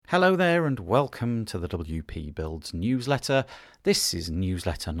Hello there and welcome to the WP Builds newsletter. This is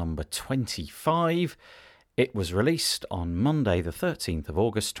newsletter number 25. It was released on Monday the 13th of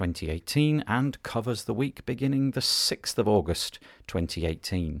August 2018 and covers the week beginning the 6th of August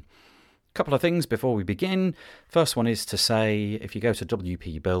 2018. Couple of things before we begin. First one is to say if you go to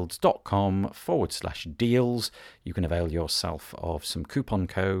wpbuilds.com/deals, you can avail yourself of some coupon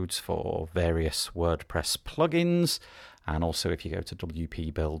codes for various WordPress plugins. And also if you go to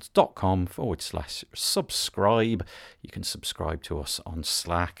wpbuilds.com/subscribe, you can subscribe to us on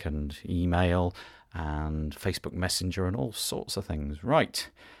Slack and email and Facebook Messenger and all sorts of things. Right,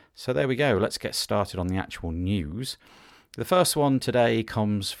 so there we go. Let's get started on the actual news. The first one today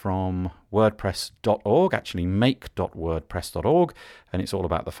comes from WordPress.org, actually make.wordpress.org, and it's all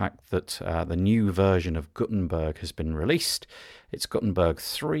about the fact that the new version of Gutenberg has been released. It's Gutenberg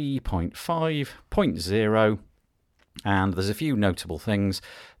 3.5.0. And there's a few notable things.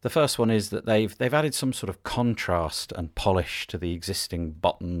 The first one is that they've added some sort of contrast and polish to the existing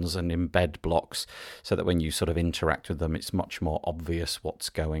buttons and embed blocks so that when you sort of interact with them, it's much more obvious what's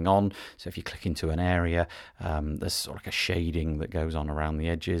going on. So if you click into an area, there's sort of like a shading that goes on around the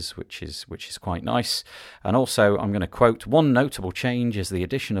edges, which is quite nice. And also, I'm going to quote, one notable change is the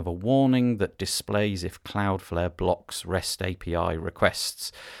addition of a warning that displays if Cloudflare blocks REST API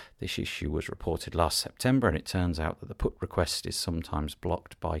requests. This issue was reported last September, and it turns out that the put request is sometimes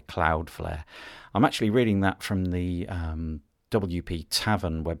blocked by Cloudflare. I'm actually reading that from the WP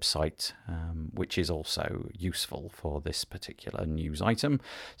Tavern website, which is also useful for this particular news item.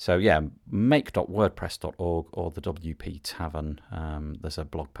 So yeah, make.wordpress.org or the WP Tavern. There's a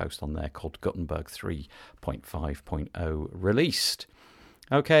blog post on there called Gutenberg 3.5.0 released.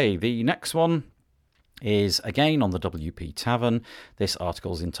 Okay, the next one is again on the WP Tavern. This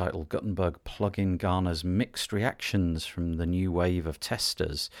article is entitled Gutenberg plugin garners mixed reactions from the new wave of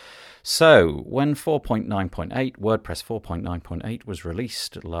testers. So when 4.9.8, WordPress 4.9.8 was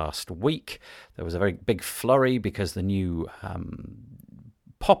released last week, there was a very big flurry because the new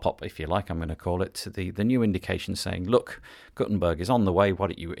pop-up, if you like, I'm going to call it, the new indication saying, look, Gutenberg is on the way, why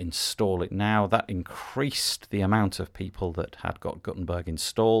don't you install it now? That increased the amount of people that had got Gutenberg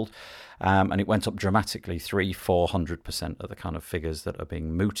installed, and it went up dramatically, 400% of the kind of figures that are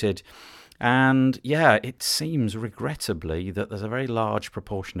being mooted. And yeah, it seems regrettably that there's a very large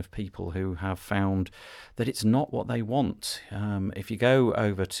proportion of people who have found that it's not what they want. If you go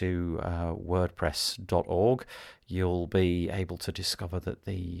over to WordPress.org, you'll be able to discover that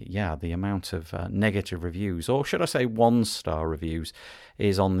the amount of negative reviews, or should I say one-star reviews,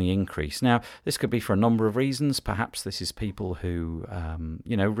 is on the increase. Now, this could be for a number of reasons. Perhaps this is people who,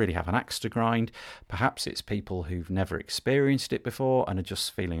 really have an axe to grind. Perhaps it's people who've never experienced it before and are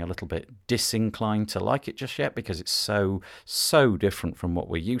just feeling a little bit disinclined to like it just yet because it's so different from what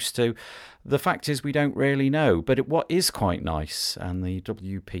we're used to. The fact is we don't really know, but what is quite nice, and the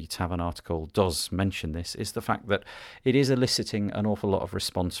WP Tavern article does mention this, is the fact that it is eliciting an awful lot of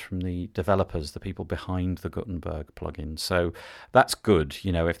response from the developers, the people behind the Gutenberg plugin. So that's good.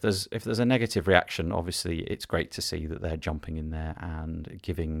 If there's a negative reaction, obviously it's great to see that they're jumping in there and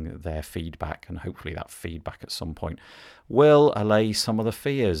giving their feedback, and hopefully that feedback at some point will allay some of the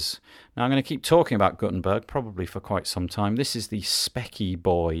fears. Now I'm going to keep talking about Gutenberg probably for quite some time. This is the Specky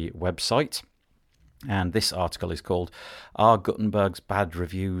Boy website. And this article is called Are Gutenberg's Bad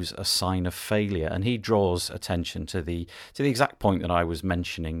Reviews a Sign of Failure? And he draws attention to the exact point that I was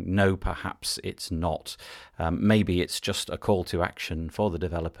mentioning. No, perhaps it's not. Maybe it's just a call to action for the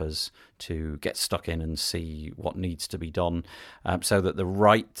developers to get stuck in and see what needs to be done so that the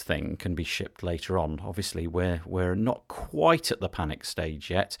right thing can be shipped later on. Obviously, we're not quite at the panic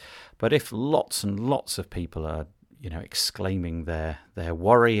stage yet, but if lots and lots of people are exclaiming their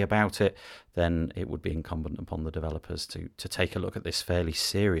worry about it, then it would be incumbent upon the developers to take a look at this fairly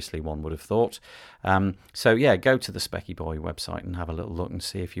seriously, one would have thought. So yeah, go to the Specky Boy website and have a little look and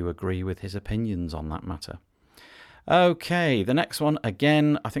see if you agree with his opinions on that matter. Okay, the next one,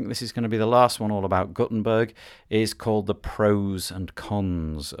 again, I think this is going to be the last one all about Gutenberg, is called The Pros and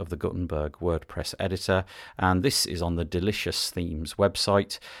Cons of the Gutenberg WordPress Editor, and this is on the Delicious Themes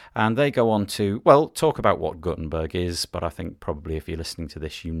website, and they go on to, talk about what Gutenberg is, but I think probably if you're listening to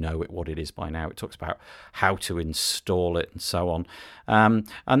this, you know what it is by now. It talks about how to install it and so on,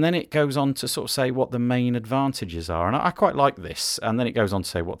 and then it goes on to sort of say what the main advantages are, and I quite like this, and then it goes on to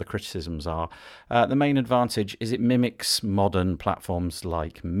say what the criticisms are. The main advantage is it mimics modern platforms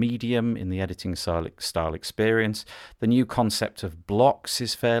like Medium in the editing style experience. The new concept of blocks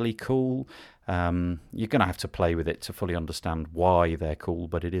is fairly cool. You're going to have to play with it to fully understand why they're cool,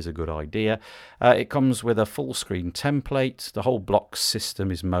 but it is a good idea. It comes with a full screen template. The whole block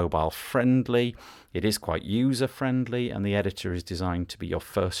system is mobile friendly. It is quite user friendly, and the editor is designed to be your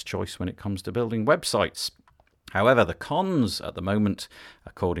first choice when it comes to building websites. However, the cons at the moment,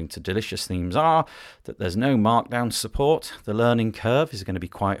 according to Delicious Themes, are that there's no Markdown support. The learning curve is going to be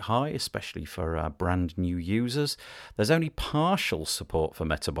quite high, especially for brand new users. There's only partial support for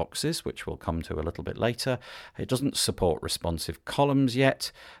meta boxes, which we'll come to a little bit later. It doesn't support responsive columns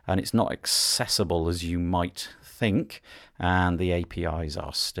yet, and it's not accessible as you might think, and the APIs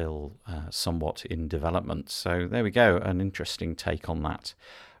are still somewhat in development. So there we go, an interesting take on that.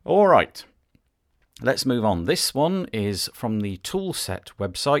 All right. Let's move on. This one is from the Toolset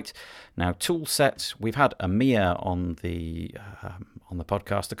website. Now, Toolset, we've had Amir on the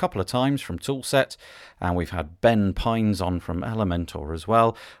podcast a couple of times from Toolset, and we've had Ben Pines on from Elementor as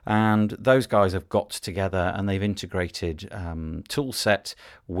well. And those guys have got together and they've integrated Toolset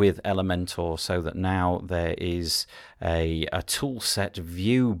with Elementor so that now there is a Toolset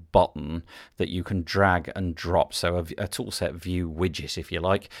view button that you can drag and drop. So a Toolset view widget, if you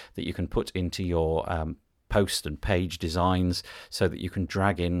like, that you can put into your post and page designs so that you can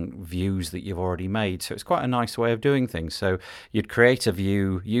drag in views that you've already made. So it's quite a nice way of doing things. So you'd create a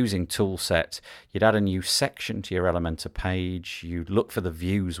view using Toolset, you'd add a new section to your Elementor page, you'd look for the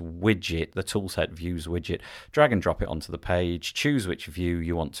views widget, the Toolset views widget, drag and drop it onto the page, choose which view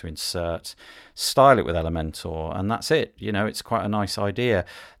you want to insert, style it with Elementor, and that's it. You know, it's quite a nice idea.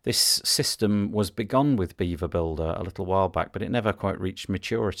 This system was begun with Beaver Builder a little while back, but it never quite reached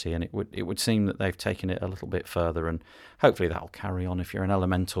maturity, and it would seem that they've taken it a little bit further, and hopefully that'll carry on. If you're an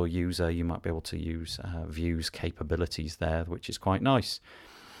Elementor user, you might be able to use Vue's capabilities there, which is quite nice.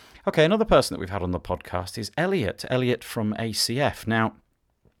 Okay, another person that we've had on the podcast is Elliot from ACF. Now,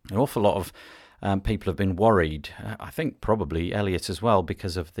 an awful lot of people have been worried, I think probably Elliot as well,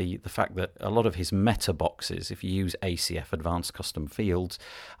 because of the fact that a lot of his meta boxes, if you use ACF Advanced Custom Fields,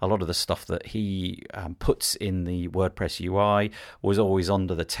 a lot of the stuff that he puts in the WordPress UI was always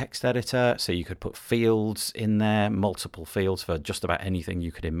under the text editor, so you could put fields in there, multiple fields for just about anything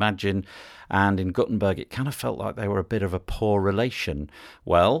you could imagine, and in Gutenberg it kind of felt like they were a bit of a poor relation.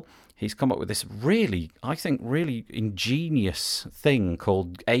 Well, he's come up with this really ingenious thing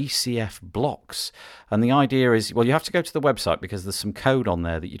called ACF blocks. And the idea is, well, you have to go to the website because there's some code on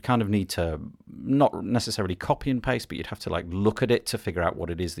there that you'd kind of need to not necessarily copy and paste, but you'd have to like look at it to figure out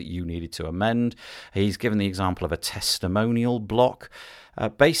what it is that you needed to amend. He's given the example of a testimonial block.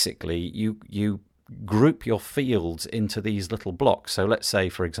 Basically, you group your fields into these little blocks. So let's say,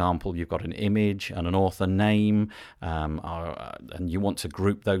 for example, you've got an image and an author name, and you want to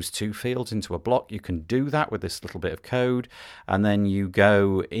group those two fields into a block. You can do that with this little bit of code, and then you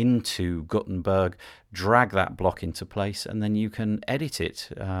go into Gutenberg, drag that block into place, and then you can edit it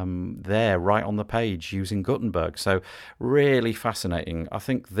there right on the page using Gutenberg. So really fascinating. I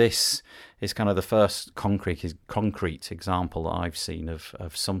think this is kind of the first concrete example that I've seen of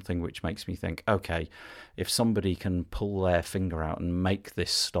something which makes me think, okay, if somebody can pull their finger out and make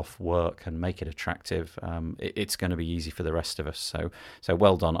this stuff work and make it attractive, it's going to be easy for the rest of us. So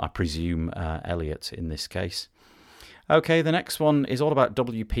well done, I presume, Elliot, in this case. Okay, the next one is all about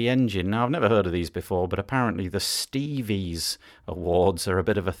WP Engine. Now, I've never heard of these before, but apparently the Stevies Awards are a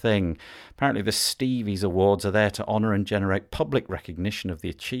bit of a thing. Apparently the Stevies Awards are there to honour and generate public recognition of the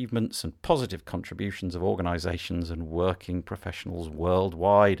achievements and positive contributions of organisations and working professionals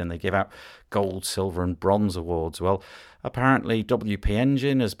worldwide, and they give out gold, silver and bronze awards. Well, apparently WP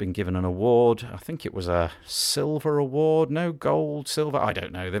Engine has been given an award. I think it was a silver award. No, gold, silver, I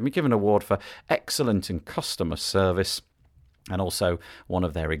don't know. They've been given an award for excellent in customer service. And also one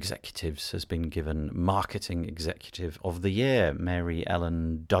of their executives has been given Marketing Executive of the Year, Mary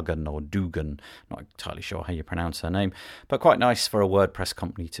Ellen Duggan, or Dugan. Not entirely sure how you pronounce her name, but quite nice for a WordPress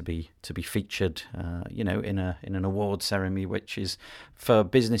company to be featured, in an award ceremony, which is for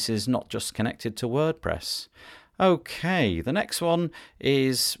businesses not just connected to WordPress. Okay, the next one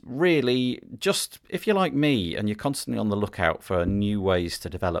is really just, if you're like me and you're constantly on the lookout for new ways to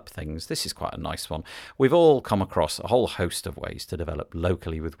develop things, this is quite a nice one. We've all come across a whole host of ways to develop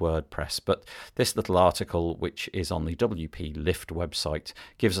locally with WordPress, but this little article, which is on the WP Lift website,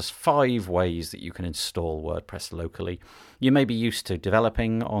 gives us 5 ways that you can install WordPress locally. You may be used to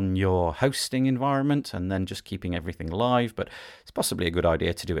developing on your hosting environment and then just keeping everything live, but it's possibly a good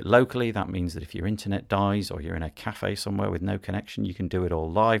idea to do it locally. That means that if your internet dies or you're in a cafe somewhere with no connection, you can do it all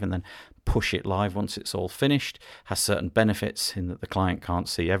live and then push it live once it's all finished. Has certain benefits in that the client can't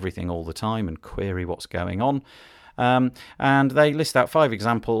see everything all the time and query what's going on. And they list out 5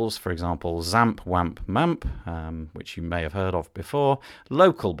 examples. For example, Zamp, Wamp, Mamp, which you may have heard of before.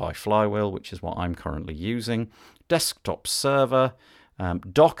 Local by Flywheel, which is what I'm currently using. Desktop server.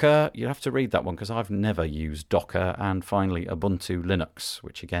 Docker, you have to read that one because I've never used Docker. And finally, Ubuntu Linux,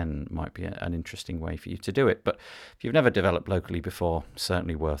 which again might be an interesting way for you to do it. But if you've never developed locally before,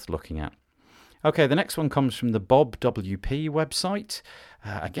 certainly worth looking at. Okay, the next one comes from the Bob WP website.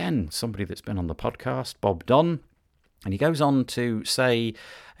 Again, somebody that's been on the podcast, Bob Dunn. And he goes on to say,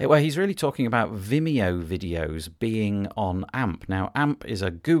 well, he's really talking about Vimeo videos being on AMP. Now, AMP is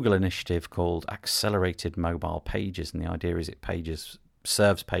a Google initiative called Accelerated Mobile Pages, and the idea is it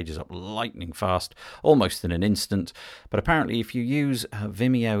serves pages up lightning fast, almost in an instant. But apparently if you use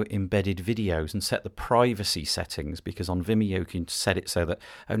Vimeo embedded videos and set the privacy settings, because on Vimeo you can set it so that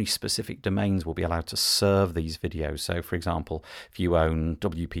only specific domains will be allowed to serve these videos. So for example, if you own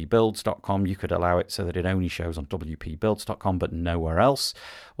wpbuilds.com, you could allow it so that it only shows on wpbuilds.com but nowhere else.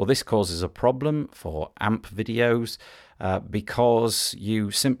 Well, this causes a problem for AMP videos, because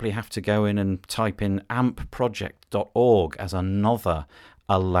you simply have to go in and type in ampproject.org as another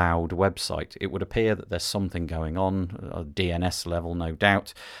allowed website. It would appear that there's something going on, a DNS level no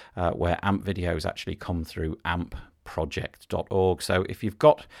doubt, where AMP videos actually come through ampproject.org. So if you've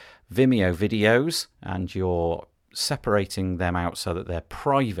got Vimeo videos and you're separating them out so that they're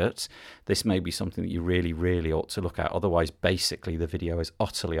private, this may be something that you really, really ought to look at. Otherwise, basically, the video is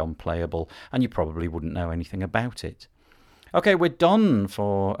utterly unplayable and you probably wouldn't know anything about it. Okay, we're done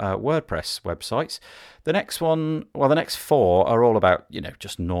for WordPress websites. The next 4 are all about,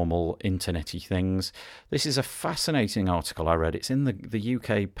 just normal internet-y things. This is a fascinating article I read. It's in the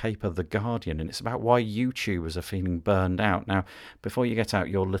UK paper The Guardian, and it's about why YouTubers are feeling burned out. Now, before you get out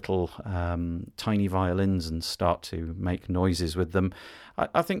your little tiny violins and start to make noises with them,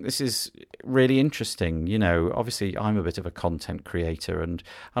 I think this is really interesting. Obviously I'm a bit of a content creator, and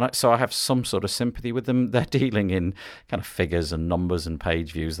so I have some sort of sympathy with them. They're dealing in kind of figures and numbers and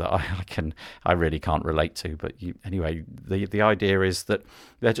page views that I really can't relate to. But anyway, the idea is that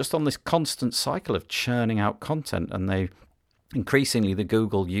they're just on this constant cycle of churning out content, and increasingly, the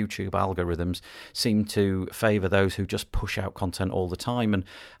Google, YouTube algorithms seem to favour those who just push out content all the time. And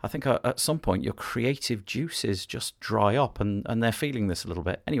I think at some point, your creative juices just dry up, and they're feeling this a little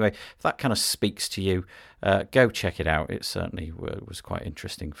bit. Anyway, if that kind of speaks to you, go check it out. It certainly was quite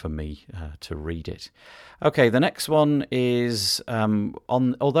interesting for me to read it. Okay, the next one is,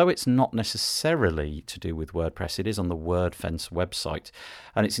 although it's not necessarily to do with WordPress, it is on the WordFence website,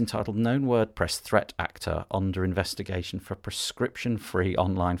 and it's entitled Known WordPress Threat Actor Under Investigation for Prescription-Free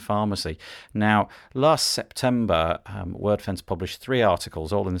Online Pharmacy. Now, last September, WordFence published 3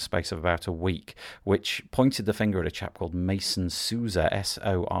 articles, all in the space of about a week, which pointed the finger at a chap called Mason Souza,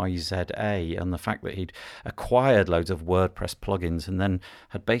 S-O-I-Z-A, and the fact that he'd acquired loads of WordPress plugins and then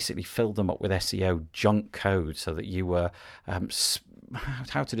had basically filled them up with SEO junk code, so that you were,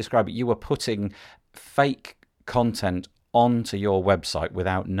 how to describe it, you were putting fake content onto your website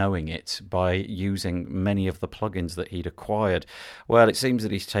without knowing it by using many of the plugins that he'd acquired. Well, it seems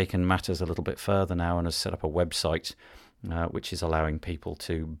that he's taken matters a little bit further now and has set up a website which is allowing people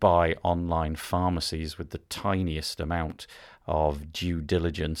to buy online pharmacies with the tiniest amount of due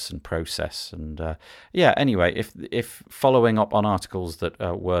diligence and process. And anyway, if following up on articles that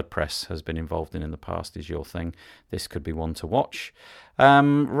WordPress has been involved in the past is your thing, this could be one to watch.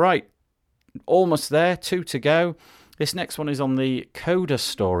 Right, almost there, 2 to go. This next one is on the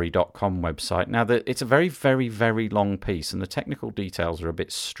coderstory.com website. Now, it's a very, very, very long piece, and the technical details are a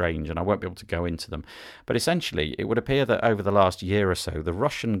bit strange, and I won't be able to go into them. But essentially, it would appear that over the last year or so, the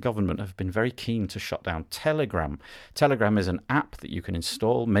Russian government have been very keen to shut down Telegram. Telegram is an app that you can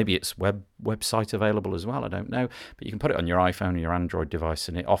install. Maybe it's website available as well, I don't know. But you can put it on your iPhone or your Android device,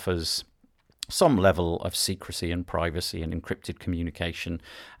 and it offers some level of secrecy and privacy and encrypted communication,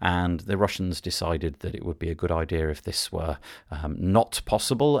 and the Russians decided that it would be a good idea if this were not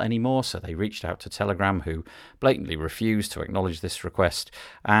possible anymore, so they reached out to Telegram, who blatantly refused to acknowledge this request.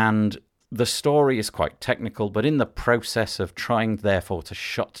 And the story is quite technical, but in the process of trying, therefore, to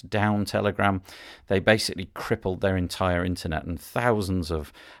shut down Telegram, they basically crippled their entire internet, and thousands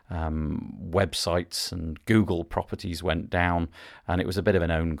of websites and Google properties went down, and it was a bit of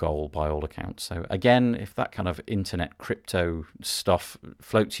an own goal by all accounts. So again, if that kind of internet crypto stuff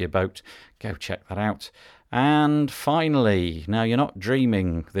floats your boat, go check that out. And finally, now you're not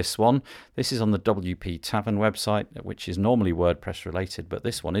dreaming this one. This is on the WP Tavern website, which is normally WordPress related, but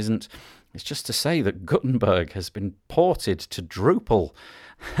this one isn't. It's just to say that Gutenberg has been ported to Drupal.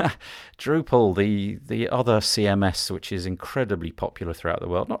 Drupal, the other CMS, which is incredibly popular throughout the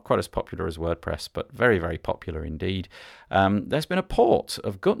world, not quite as popular as WordPress, but very, very popular indeed. There's been a port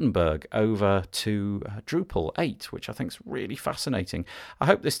of Gutenberg over to Drupal 8, which I think is really fascinating. I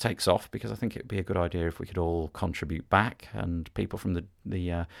hope this takes off, because I think it would be a good idea if we could all contribute back, and people from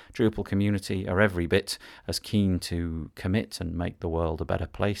the Drupal community are every bit as keen to commit and make the world a better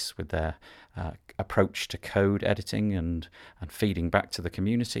place with their approach to code editing and feeding back to the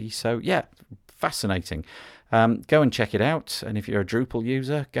community. So yeah, fascinating. Go and check it out, and if you're a Drupal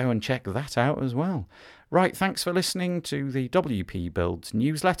user, go and check that out as well. Right, thanks for listening to the WP Builds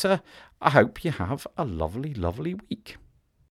newsletter. I hope you have a lovely, lovely week.